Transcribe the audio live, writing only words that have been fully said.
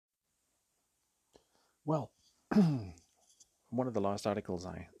Well, one of the last articles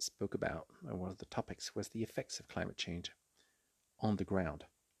I spoke about, or one of the topics, was the effects of climate change on the ground.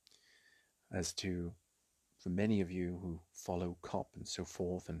 As to, for many of you who follow COP and so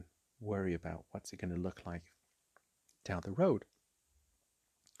forth and worry about what's it going to look like down the road,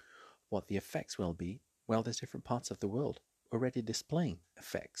 what the effects will be, well, there's different parts of the world already displaying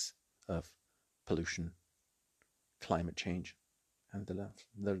effects of pollution, climate change, and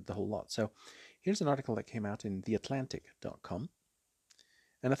the whole lot. So here's an article that came out in theatlantic.com,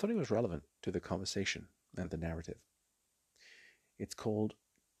 and I thought it was relevant to the conversation and the narrative. It's called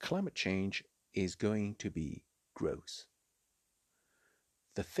Climate Change is Going to Be Gross.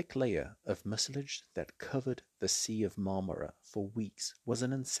 The thick layer of mucilage that covered the Sea of Marmara for weeks was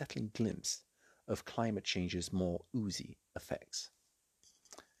an unsettling glimpse of climate change's more oozy effects.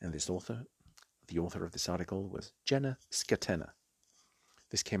 And the author of this article was Jenna Scatena.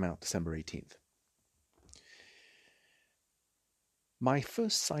 This came out December 18th. My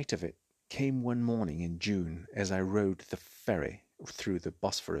first sight of it came one morning in June as I rode the ferry through the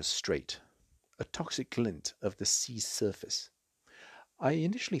Bosphorus Strait, a toxic glint of the sea's surface. I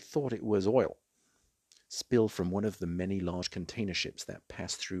initially thought it was oil, spilled from one of the many large container ships that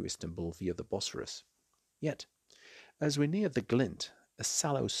pass through Istanbul via the Bosphorus. Yet, as we neared the glint, a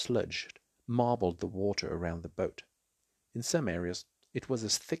sallow sludge marbled the water around the boat. In some areas, it was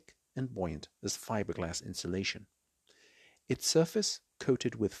as thick and buoyant as fiberglass insulation. Its surface,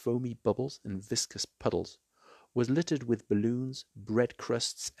 coated with foamy bubbles and viscous puddles, was littered with balloons, bread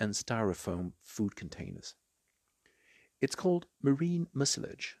crusts, and styrofoam food containers. It's called marine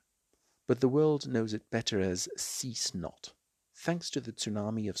mucilage, but the world knows it better as sea snot, thanks to the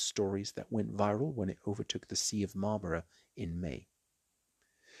tsunami of stories that went viral when it overtook the Sea of Marmara in May.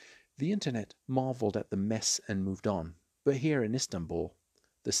 The internet marveled at the mess and moved on, but here in Istanbul,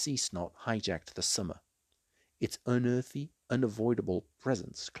 the sea snot hijacked the summer. Its unearthly, unavoidable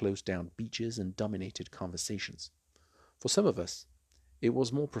presence closed down beaches and dominated conversations. For some of us, it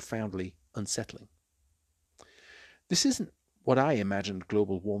was more profoundly unsettling. This isn't what I imagined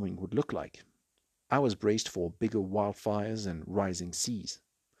global warming would look like. I was braced for bigger wildfires and rising seas.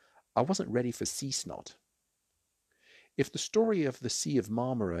 I wasn't ready for sea snot. If the story of the Sea of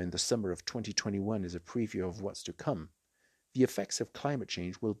Marmara in the summer of 2021 is a preview of what's to come, the effects of climate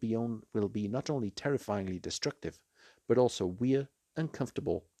change will be not only terrifyingly destructive, but also weird,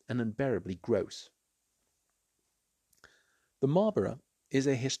 uncomfortable, and unbearably gross. The Marmara is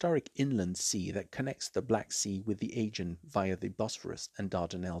a historic inland sea that connects the Black Sea with the Aegean via the Bosphorus and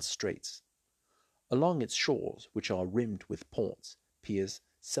Dardanelles Straits. Along its shores, which are rimmed with ports, piers,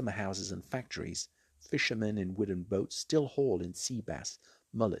 summer houses, and factories, fishermen in wooden boats still haul in sea bass,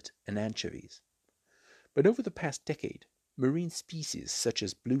 mullet, and anchovies. But over the past decade, marine species such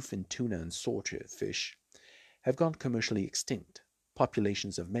as bluefin tuna and swordfish have gone commercially extinct.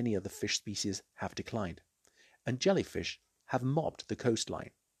 Populations of many other fish species have declined, and jellyfish have mobbed the coastline,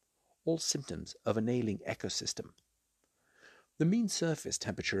 all symptoms of an ailing ecosystem. The mean surface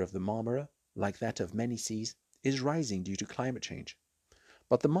temperature of the Marmara, like that of many seas, is rising due to climate change.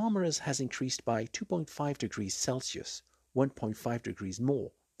 But the Marmara has increased by 2.5 degrees Celsius, 1.5 degrees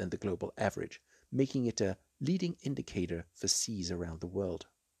more than the global average, making it a leading indicator for seas around the world.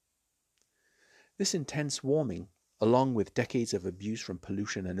 This intense warming, along with decades of abuse from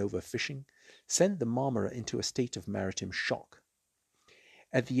pollution and overfishing, sent the Marmara into a state of maritime shock.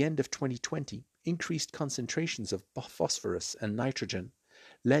 At the end of 2020, increased concentrations of phosphorus and nitrogen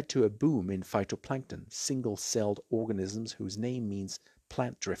led to a boom in phytoplankton, single-celled organisms whose name means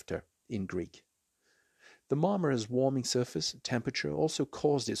plant drifter in Greek. The Marmara's warming surface temperature also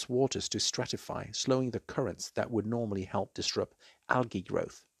caused its waters to stratify, slowing the currents that would normally help disrupt algae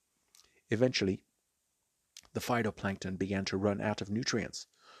growth. Eventually, the phytoplankton began to run out of nutrients,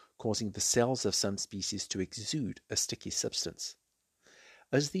 causing the cells of some species to exude a sticky substance.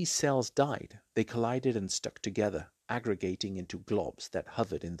 As these cells died, they collided and stuck together, aggregating into globs that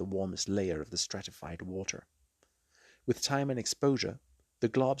hovered in the warmest layer of the stratified water. With time and exposure, the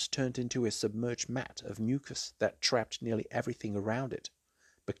globs turned into a submerged mat of mucus that trapped nearly everything around it: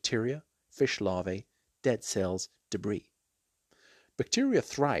 bacteria, fish larvae, dead cells, debris. Bacteria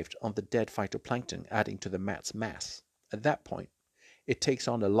thrived on the dead phytoplankton, adding to the mat's mass. At that point, it takes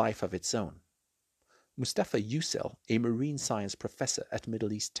on a life of its own. Mustafa Yücel, a marine science professor at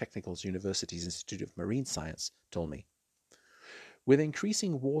Middle East Technical University's Institute of Marine Science, told me. With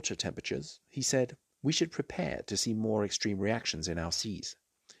increasing water temperatures, he said, we should prepare to see more extreme reactions in our seas,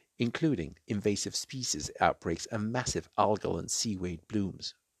 including invasive species outbreaks and massive algal and seaweed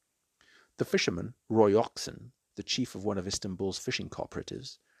blooms. The fisherman, Roy Oxen, the chief of one of Istanbul's fishing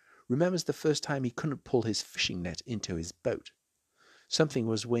cooperatives, remembers the first time he couldn't pull his fishing net into his boat. Something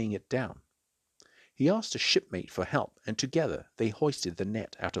was weighing it down. He asked a shipmate for help, and together they hoisted the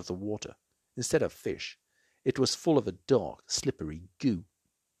net out of the water. Instead of fish, it was full of a dark, slippery goo.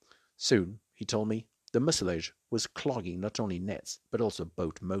 Soon, he told me, the mucilage was clogging not only nets, but also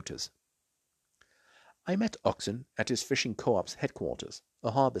boat motors. I met Oxen at his fishing co-op's headquarters,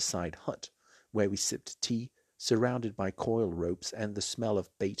 a harbour-side hut, where we sipped tea, surrounded by coil ropes and the smell of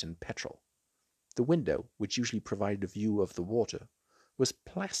bait and petrol. The window, which usually provided a view of the water, was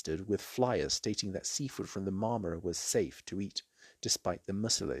plastered with flyers stating that seafood from the Marmara was safe to eat, despite the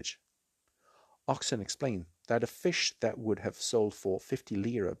mucilage. Oxen explained that a fish that would have sold for 50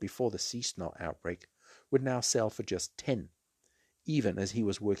 lira before the sea snot outbreak would now sell for just 10, even as he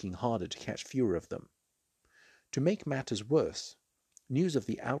was working harder to catch fewer of them. To make matters worse, news of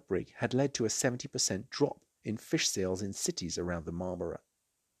the outbreak had led to a 70% drop in fish sales in cities around the Marmara.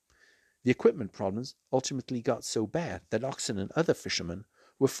 The equipment problems ultimately got so bad that Oxen and other fishermen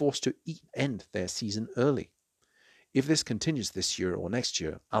were forced to end their season early. If this continues this year or next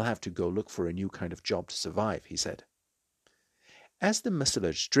year, I'll have to go look for a new kind of job to survive, he said. As the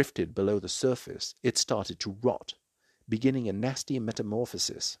mucilage drifted below the surface, it started to rot, beginning a nasty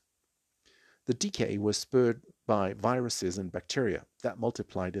metamorphosis. The decay was spurred by viruses and bacteria that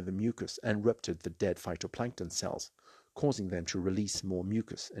multiplied in the mucus and ruptured the dead phytoplankton cells, causing them to release more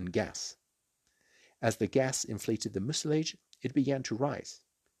mucus and gas. As the gas inflated the mucilage, it began to rise.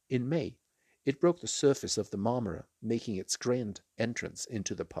 In May, it broke the surface of the Marmara, making its grand entrance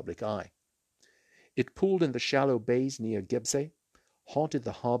into the public eye. It pooled in the shallow bays near Gebze, haunted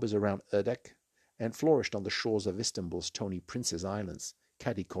the harbours around Erdek, and flourished on the shores of Istanbul's Tony Prince's Islands.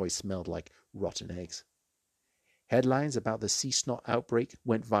 Kadikoy smelled like rotten eggs. Headlines about the sea snot outbreak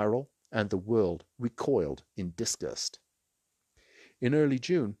went viral, and the world recoiled in disgust. In early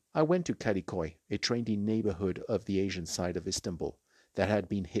June, I went to Kadikoy, a trendy neighborhood of the Asian side of Istanbul that had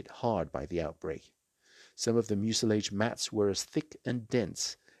been hit hard by the outbreak. Some of the mucilage mats were as thick and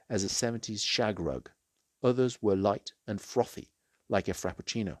dense as a 70s shag rug. Others were light and frothy, like a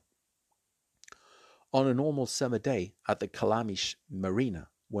frappuccino. On a normal summer day at the Kalamış Marina,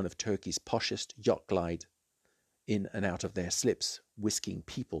 one of Turkey's poshest, yacht glide in and out of their slips, whisking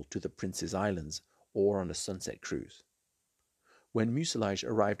people to the Prince's Islands or on a sunset cruise. When mucilage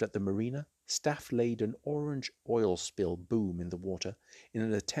arrived at the marina, staff laid an orange oil spill boom in the water in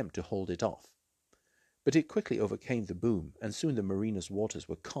an attempt to hold it off. But it quickly overcame the boom, and soon the marina's waters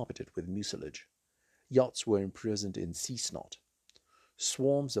were carpeted with mucilage. Yachts were imprisoned in sea snot.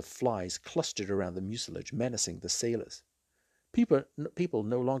 Swarms of flies clustered around the mucilage, menacing the sailors. People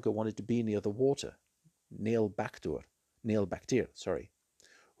no longer wanted to be near the water. Neil Baktir,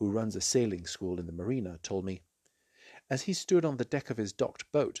 who runs a sailing school in the marina, told me, as he stood on the deck of his docked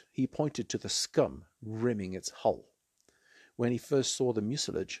boat, he pointed to the scum rimming its hull. When he first saw the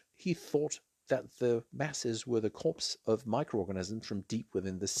mucilage, he thought that the masses were the corpse of microorganisms from deep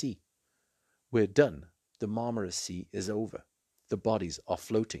within the sea. We're done. The Marmara Sea is over. The bodies are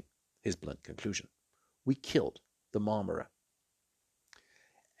floating, his blunt conclusion. We killed the Marmara.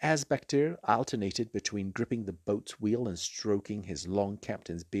 As Baktir alternated between gripping the boat's wheel and stroking his long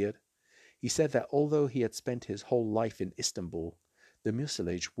captain's beard, he said that although he had spent his whole life in Istanbul, the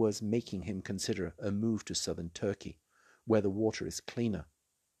mucilage was making him consider a move to southern Turkey, where the water is cleaner.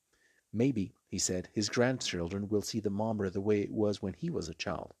 Maybe, he said, his grandchildren will see the Marmara the way it was when he was a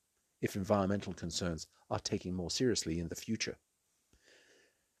child, if environmental concerns are taken more seriously in the future.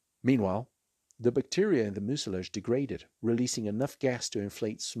 Meanwhile, the bacteria in the mucilage degraded, releasing enough gas to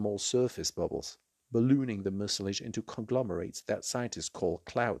inflate small surface bubbles, ballooning the mucilage into conglomerates that scientists call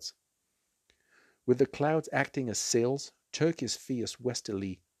clouds. With the clouds acting as sails, Turkey's fierce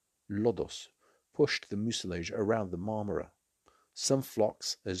westerly lodos pushed the mucilage around the Marmara. Some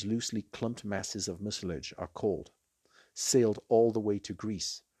flocks, as loosely clumped masses of mucilage are called, sailed all the way to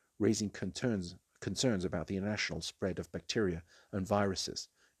Greece, raising concerns about the international spread of bacteria and viruses.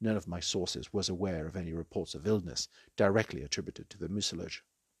 None of my sources was aware of any reports of illness directly attributed to the mucilage.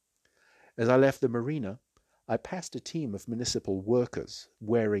 As I left the marina, I passed a team of municipal workers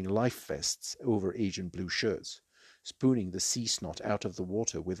wearing life vests over Asian blue shirts, spooning the sea snot out of the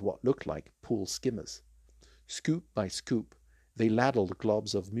water with what looked like pool skimmers. Scoop by scoop, they ladled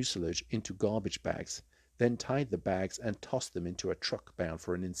globs of mucilage into garbage bags, then tied the bags and tossed them into a truck bound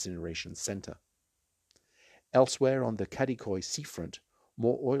for an incineration center. Elsewhere on the Kadikoy seafront,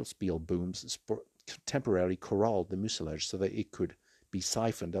 more oil spill booms temporarily corralled the mucilage so that it could be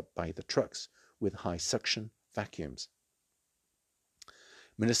siphoned up by the trucks with high suction vacuums.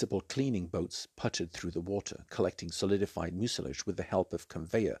 Municipal cleaning boats puttered through the water, collecting solidified mucilage with the help of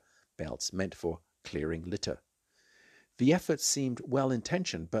conveyor belts meant for clearing litter. The effort seemed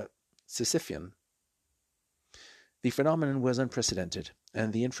well-intentioned, but Sisyphean. The phenomenon was unprecedented,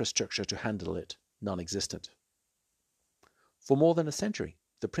 and the infrastructure to handle it non-existent. For more than a century,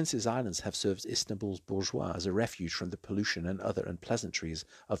 the Prince's Islands have served Istanbul's bourgeois as a refuge from the pollution and other unpleasantries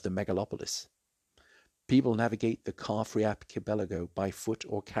of the megalopolis. People navigate the car-free archipelago by foot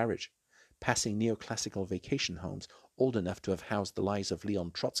or carriage, passing neoclassical vacation homes old enough to have housed the lives of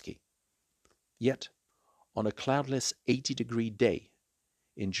Leon Trotsky. Yet, on a cloudless 80-degree day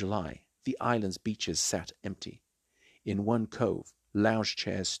in July, the island's beaches sat empty. In one cove, lounge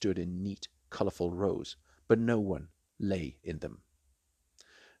chairs stood in neat, colourful rows, but no one lay in them.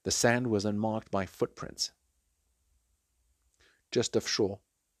 The sand was unmarked by footprints. Just offshore,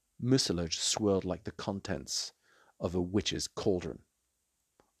 mucilage swirled like the contents of a witch's cauldron.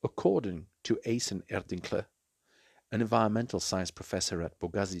 According to Aysen Erdinkler, an environmental science professor at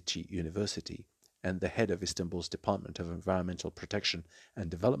Bogazici University and the head of Istanbul's Department of Environmental Protection and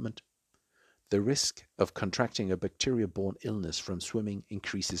Development, the risk of contracting a bacteria-borne illness from swimming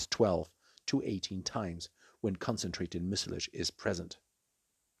increases 12 to 18 times when concentrated mucilage is present.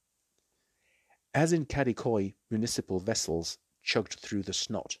 As in Kadikoy, municipal vessels chugged through the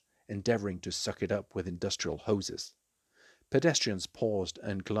snot, endeavouring to suck it up with industrial hoses. Pedestrians paused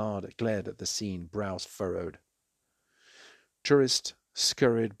and glared at the scene, brows furrowed. Tourists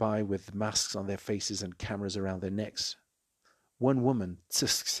scurried by with masks on their faces and cameras around their necks. One woman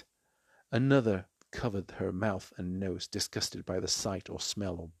tsked, another covered her mouth and nose, disgusted by the sight or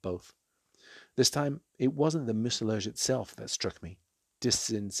smell or both. This time, it wasn't the mucilage itself that struck me.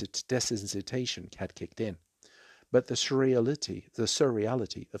 Desensitization had kicked in, but the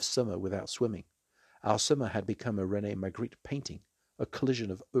surreality of summer without swimming. Our summer had become a René Magritte painting, a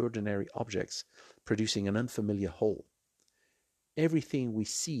collision of ordinary objects producing an unfamiliar whole. Everything we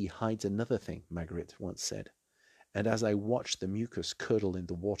see hides another thing, Magritte once said, and as I watched the mucus curdle in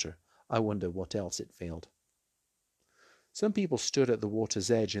the water, I wonder what else it veiled. Some people stood at the water's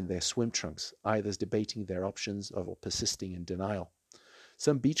edge in their swim trunks, either debating their options or persisting in denial.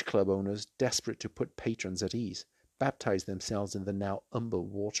 Some beach club owners, desperate to put patrons at ease, baptized themselves in the now umber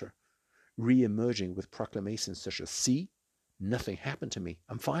water, re-emerging with proclamations such as, "See, nothing happened to me,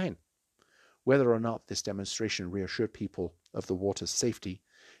 I'm fine." Whether or not this demonstration reassured people of the water's safety,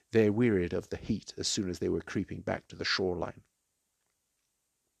 they wearied of the heat as soon as they were creeping back to the shoreline.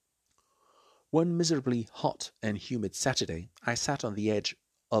 One miserably hot and humid Saturday, I sat on the edge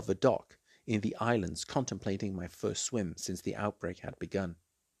of a dock in the islands contemplating my first swim since the outbreak had begun.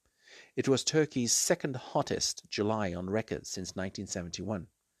 It was Turkey's second hottest July on record since 1971,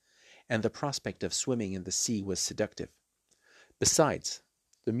 and the prospect of swimming in the sea was seductive. Besides,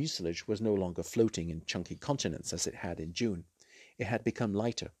 the mucilage was no longer floating in chunky continents as it had in June. It had become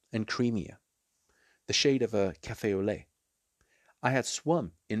lighter and creamier, the shade of a café au lait. I had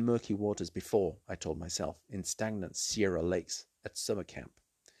swum in murky waters before, I told myself, in stagnant Sierra lakes at summer camp,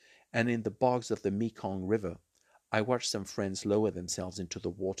 and in the bogs of the Mekong River. I watched some friends lower themselves into the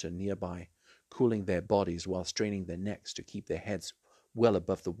water nearby, cooling their bodies while straining their necks to keep their heads well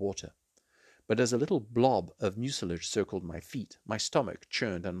above the water. But as a little blob of mucilage circled my feet, my stomach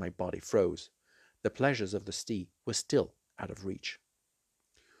churned and my body froze. The pleasures of the sea were still out of reach.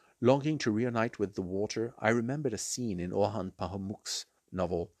 Longing to reunite with the water, I remembered a scene in Orhan Pamuk's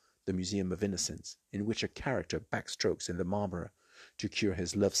novel The Museum of Innocence, in which a character backstrokes in the Marmara to cure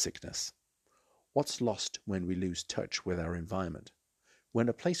his lovesickness. What's lost when we lose touch with our environment? When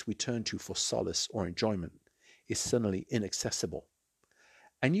a place we turn to for solace or enjoyment is suddenly inaccessible?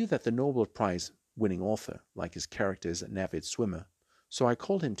 I knew that the Nobel Prize-winning author, like his character, is an avid swimmer, so I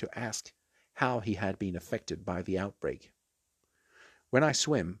called him to ask how he had been affected by the outbreak. When I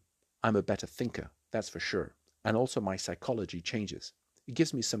swim, I'm a better thinker, that's for sure, and also my psychology changes. It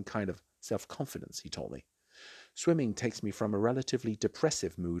gives me some kind of self-confidence, he told me. Swimming takes me from a relatively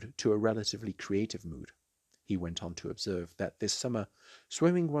depressive mood to a relatively creative mood. He went on to observe that this summer,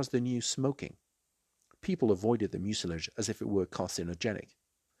 swimming was the new smoking. People avoided the mucilage as if it were carcinogenic.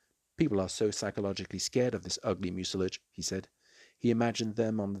 People are so psychologically scared of this ugly mucilage, he said. He imagined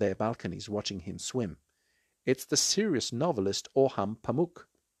them on their balconies watching him swim. It's the serious novelist Orhan Pamuk.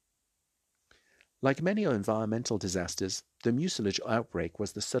 Like many environmental disasters, the mucilage outbreak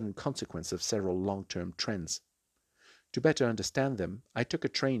was the sudden consequence of several long-term trends. To better understand them, I took a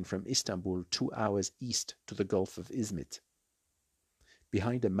train from Istanbul 2 hours east to the Gulf of Izmit.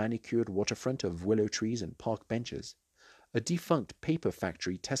 Behind a manicured waterfront of willow trees and park benches, a defunct paper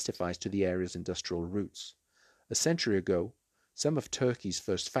factory testifies to the area's industrial roots. A century ago, some of Turkey's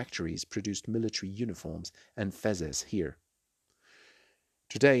first factories produced military uniforms and fezes here.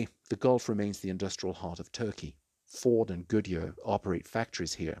 Today, the Gulf remains the industrial heart of Turkey. Ford and Goodyear operate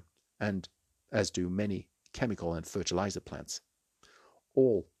factories here, and as do many chemical and fertilizer plants,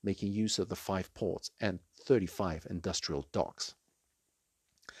 all making use of the 5 ports and 35 industrial docks.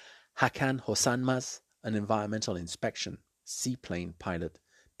 Hakan Hosanmaz, an environmental inspection seaplane pilot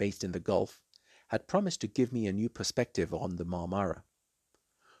based in the Gulf, had promised to give me a new perspective on the Marmara.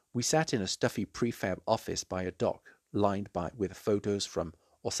 We sat in a stuffy prefab office by a dock lined with photos from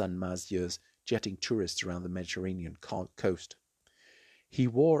Hosanmaz's years jetting tourists around the Mediterranean coast. He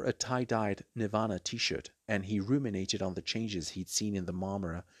wore a tie-dyed Nirvana t-shirt, and he ruminated on the changes he'd seen in the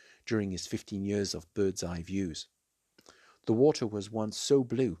Marmara during his 15 years of bird's-eye views. The water was once so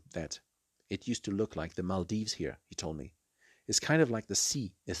blue that it used to look like the Maldives here, he told me. It's kind of like the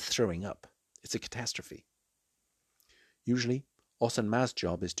sea is throwing up. It's a catastrophe. Usually, Hosanmaz's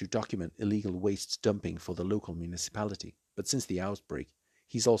job is to document illegal waste dumping for the local municipality, but since the outbreak,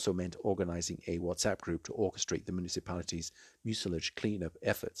 he's also meant organizing a WhatsApp group to orchestrate the municipality's mucilage cleanup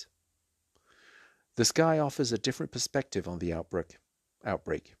efforts. The sky offers a different perspective on the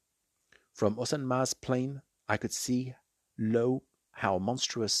outbreak. From Hosanmaz's plane, I could see how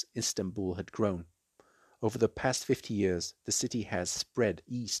monstrous Istanbul had grown. Over the past 50 years, the city has spread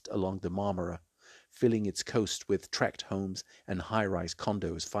east along the Marmara, filling its coast with tract homes and high-rise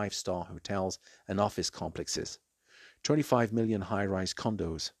condos, 5-star hotels, and office complexes. 25 million high-rise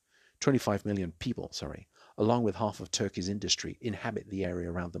condos, 25 million people, along with half of Turkey's industry, inhabit the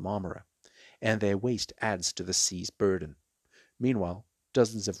area around the Marmara, and their waste adds to the sea's burden. Meanwhile,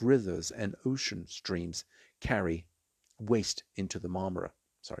 dozens of rivers and ocean streams carry waste into the Marmara.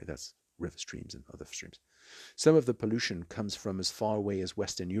 That's river streams and other streams. Some of the pollution comes from as far away as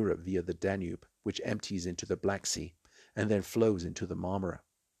Western Europe via the Danube, which empties into the Black Sea and then flows into the Marmara.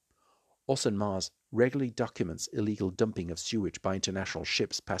 Hosanmaz regularly documents illegal dumping of sewage by international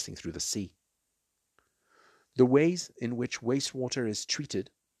ships passing through the sea. The ways in which wastewater is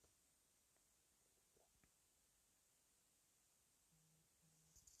treated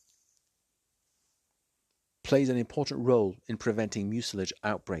plays an important role in preventing mucilage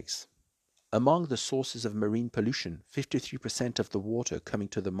outbreaks. Among the sources of marine pollution, 53% of the water coming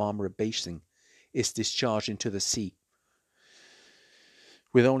to the Marmara Basin is discharged into the sea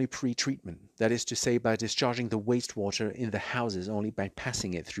with only pre-treatment, that is to say, by discharging the wastewater in the houses only by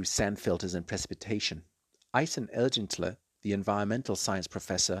passing it through sand filters and precipitation. Aysen Elgintler, the environmental science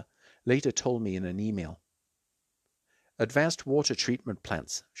professor, later told me in an email, "Advanced water treatment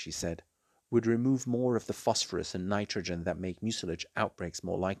plants," she said, "would remove more of the phosphorus and nitrogen that make mucilage outbreaks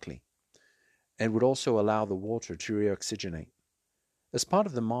more likely, and would also allow the water to reoxygenate. As part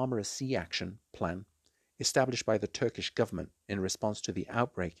of the Marmara Sea Action Plan, established by the Turkish government in response to the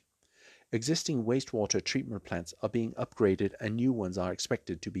outbreak, existing wastewater treatment plants are being upgraded and new ones are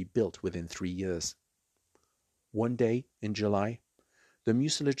expected to be built within 3 years." One day in July, the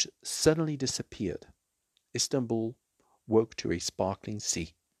mucilage suddenly disappeared. Istanbul woke to a sparkling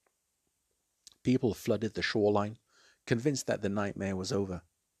sea. People flooded the shoreline, convinced that the nightmare was over.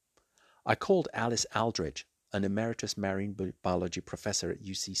 I called Alice Aldridge, an emeritus marine biology professor at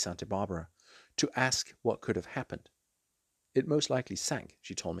UC Santa Barbara, to ask what could have happened. "It most likely sank,"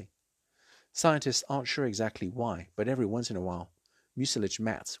 she told me. "Scientists aren't sure exactly why, but every once in a while, mucilage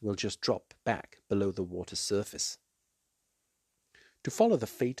mats will just drop back below the water's surface." To follow the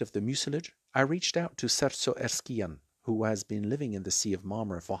fate of the mucilage, I reached out to Serzo Erskian, who has been living in the Sea of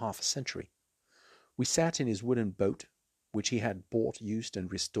Marmara for half a century. We sat in his wooden boat, which he had bought, used,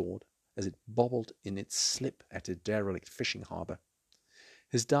 and restored, as it bobbled in its slip at a derelict fishing harbor.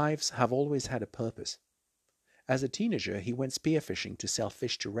 His dives have always had a purpose. As a teenager, he went spearfishing to sell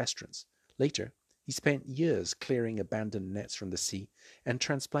fish to restaurants. Later, he spent years clearing abandoned nets from the sea and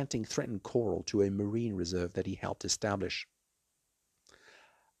transplanting threatened coral to a marine reserve that he helped establish.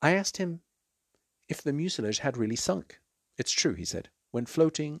 I asked him if the mucilage had really sunk. "It's true," he said. "When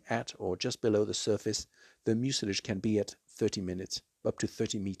floating at or just below the surface, the mucilage can be at up to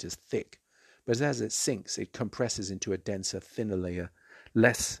 30 meters thick, but as it sinks, it compresses into a denser, thinner layer,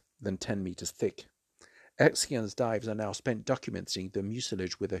 less than 10 meters thick." Erskian's dives are now spent documenting the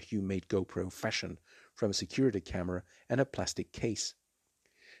mucilage with a Hue-made GoPro fashioned from a security camera and a plastic case.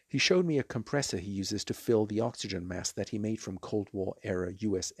 He showed me a compressor he uses to fill the oxygen mask that he made from Cold War-era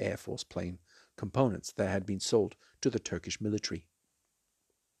US Air Force plane components that had been sold to the Turkish military.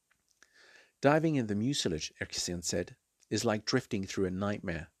 "Diving in the mucilage," Erskian said, "is like drifting through a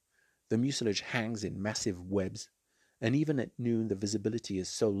nightmare. The mucilage hangs in massive webs, and even at noon the visibility is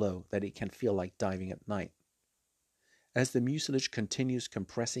so low that it can feel like diving at night. As the mucilage continues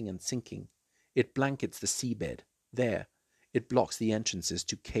compressing and sinking, it blankets the seabed. There, It blocks the entrances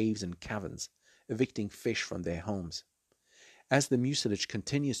to caves and caverns, evicting fish from their homes. As the mucilage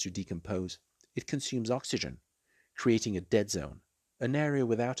continues to decompose, it consumes oxygen, creating a dead zone, an area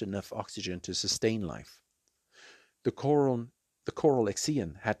without enough oxygen to sustain life. The coral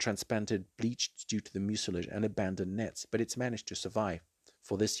Ixion had transplanted bleached due to the mucilage and abandoned nets, but it's managed to survive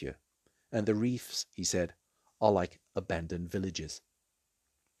for this year. And the reefs, he said, are like abandoned villages.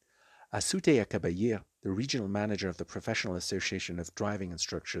 Asute Akabayir, the regional manager of the Professional Association of Driving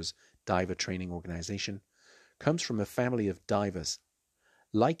Instructors Diver Training Organization, comes from a family of divers.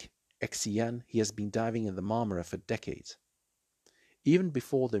 Like Ixion, he has been diving in the Marmara for decades. Even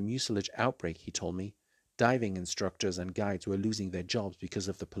before the mucilage outbreak, he told me, diving instructors and guides were losing their jobs because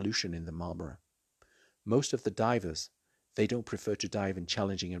of the pollution in the Marmara. Most of the divers, they don't prefer to dive in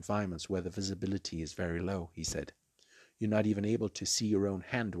challenging environments where the visibility is very low, he said. You're not even able to see your own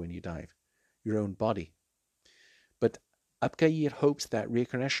hand when you dive, your own body. But Abkayir hopes that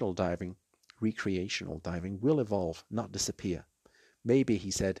recreational diving will evolve, not disappear. Maybe,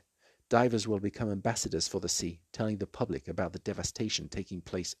 he said, divers will become ambassadors for the sea, telling the public about the devastation taking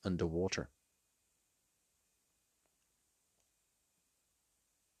place underwater.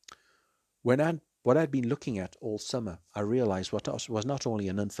 What I'd been looking at all summer, I realized what was not only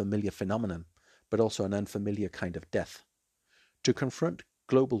an unfamiliar phenomenon, but also an unfamiliar kind of death. To confront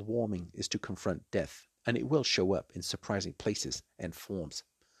global warming is to confront death, and it will show up in surprising places and forms.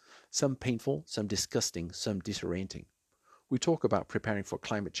 Some painful, some disgusting, some disorienting. We talk about preparing for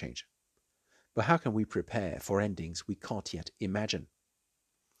climate change. But how can we prepare for endings we can't yet imagine?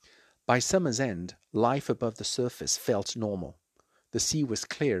 By summer's end, life above the surface felt normal. The sea was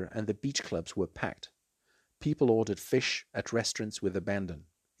clear and the beach clubs were packed. People ordered fish at restaurants with abandon.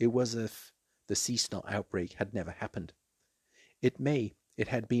 It was as if the sea snot outbreak had never happened. It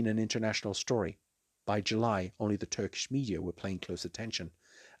had been an international story. By July, only the Turkish media were paying close attention,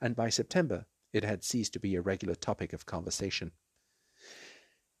 and by September, it had ceased to be a regular topic of conversation.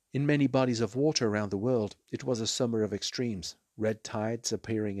 In many bodies of water around the world, it was a summer of extremes. Red tides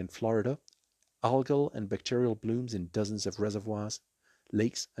appearing in Florida, algal and bacterial blooms in dozens of reservoirs,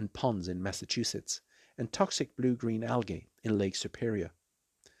 lakes and ponds in Massachusetts, and toxic blue-green algae in Lake Superior.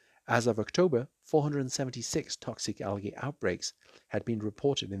 As of October, 476 toxic algae outbreaks had been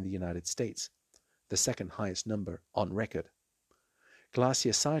reported in the United States, the second highest number on record.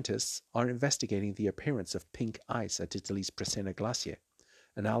 Glacier scientists are investigating the appearance of pink ice at Italy's Presena Glacier,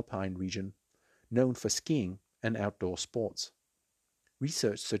 an alpine region known for skiing and outdoor sports.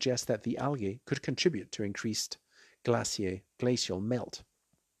 Research suggests that the algae could contribute to increased glacial melt.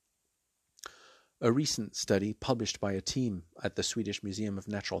 A recent study published by a team at the Swedish Museum of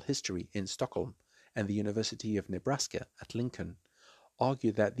Natural History in Stockholm and the University of Nebraska at Lincoln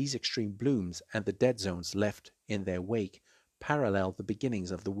argued that these extreme blooms and the dead zones left in their wake parallel the beginnings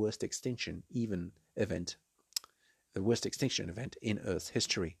of the worst extinction event in Earth's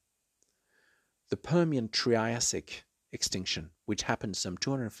history. The Permian Triassic extinction, which happened some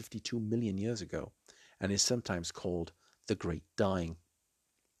 252 million years ago and is sometimes called the Great Dying.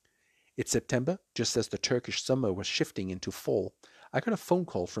 It's September, just as the Turkish summer was shifting into fall. I got a phone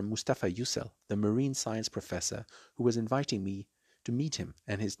call from Mustafa Yücel, the marine science professor who was inviting me to meet him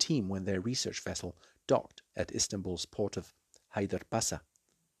and his team when their research vessel docked at Istanbul's port of Haydarpasa.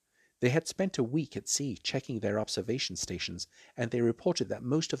 They had spent a week at sea checking their observation stations, and they reported that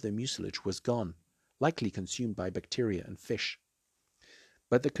most of the mucilage was gone, likely consumed by bacteria and fish.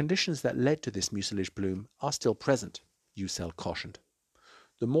 But the conditions that led to this mucilage bloom are still present, Yücel cautioned.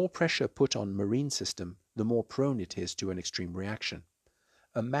 The more pressure put on marine system, the more prone it is to an extreme reaction,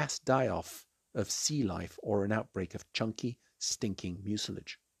 a mass die-off of sea life or an outbreak of chunky, stinking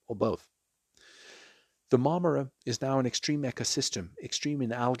mucilage, or both. The Marmara is now an extreme ecosystem, extreme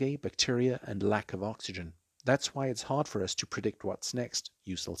in algae, bacteria, and lack of oxygen. That's why it's hard for us to predict what's next,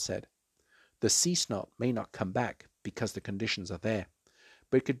 Yücel said. The sea snot may not come back because the conditions are there,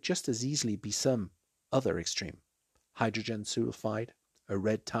 but it could just as easily be some other extreme. Hydrogen sulfide, a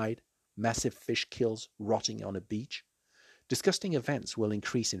red tide, massive fish kills rotting on a beach. Disgusting events will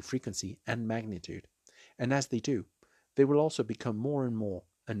increase in frequency and magnitude, and as they do, they will also become more and more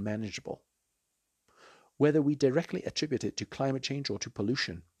unmanageable. Whether we directly attribute it to climate change or to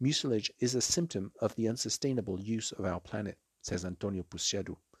pollution, mucilage is a symptom of the unsustainable use of our planet, says Antonio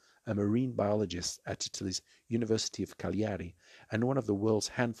Pusciado, a marine biologist at Italy's University of Cagliari and one of the world's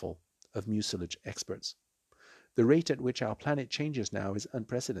handful of mucilage experts. The rate at which our planet changes now is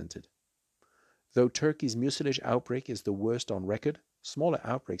unprecedented. Though Turkey's mucilage outbreak is the worst on record, smaller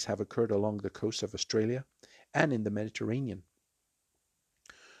outbreaks have occurred along the coast of Australia and in the Mediterranean.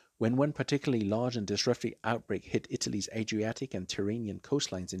 When one particularly large and disruptive outbreak hit Italy's Adriatic and Tyrrhenian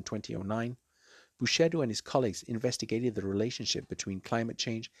coastlines in 2009, Buscetto and his colleagues investigated the relationship between climate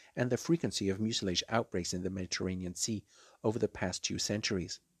change and the frequency of mucilage outbreaks in the Mediterranean Sea over the past 2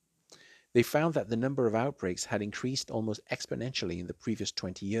 centuries. They found that the number of outbreaks had increased almost exponentially in the previous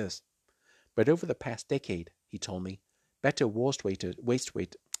 20 years. But over the past decade, he told me, better wastewater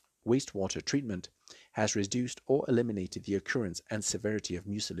treatment has reduced or eliminated the occurrence and severity of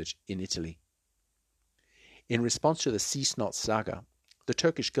mucilage in Italy. In response to the sea snot saga, the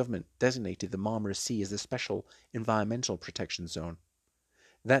Turkish government designated the Marmara Sea as a special environmental protection zone.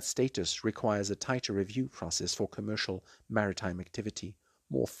 That status requires a tighter review process for commercial maritime activity,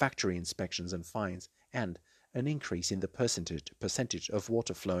 more factory inspections and fines, and an increase in the percentage of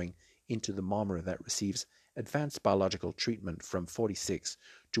water flowing into the Marmara that receives advanced biological treatment from 46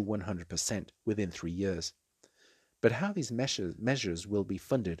 to 100% within 3 years. But how these measures will be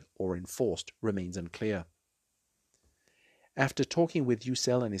funded or enforced remains unclear. After talking with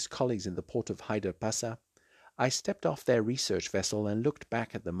Yücel and his colleagues in the port of Haydarpasa, I stepped off their research vessel and looked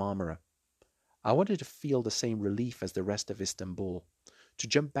back at the Marmara. I wanted to feel the same relief as the rest of Istanbul, to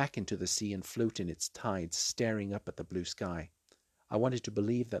jump back into the sea and float in its tides, staring up at the blue sky. I wanted to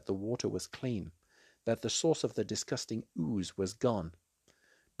believe that the water was clean, that the source of the disgusting ooze was gone.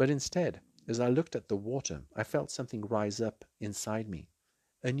 But instead, as I looked at the water, I felt something rise up inside me,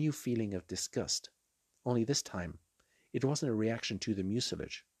 a new feeling of disgust. Only this time, it wasn't a reaction to the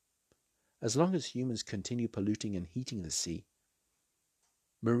mucilage. As long as humans continue polluting and heating the sea,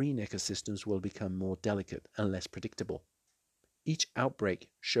 marine ecosystems will become more delicate and less predictable. Each outbreak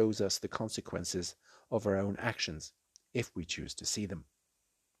shows us the consequences of our own actions, if we choose to see them.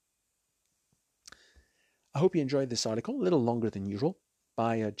 I hope you enjoyed this article, a little longer than usual,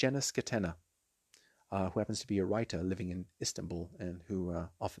 by Jenna Skatena, who happens to be a writer living in Istanbul and who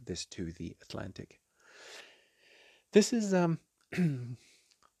offered this to The Atlantic. This is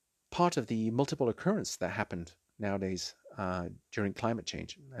part of the multiple occurrence that happened nowadays during climate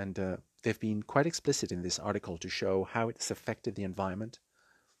change. And they've been quite explicit in this article to show how it's affected the environment,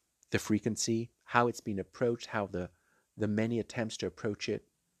 the frequency, how it's been approached, how the many attempts to approach it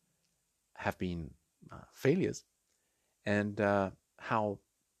have been failures, and how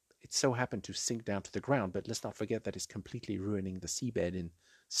it so happened to sink down to the ground. But let's not forget that it's completely ruining the seabed in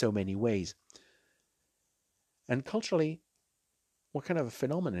so many ways. And culturally, what kind of a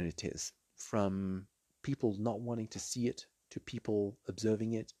phenomenon it is, from people not wanting to see it, to people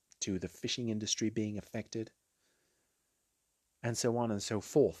observing it, to the fishing industry being affected, and so on and so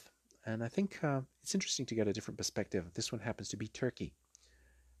forth. And I think it's interesting to get a different perspective. This one happens to be Turkey,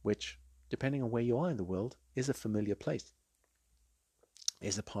 which, depending on where you are in the world, is a familiar place,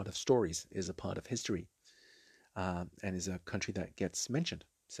 is a part of stories, is a part of history, and is a country that gets mentioned.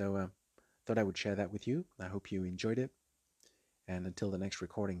 So thought I would share that with you. I hope you enjoyed it. And until the next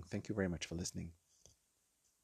recording, thank you very much for listening.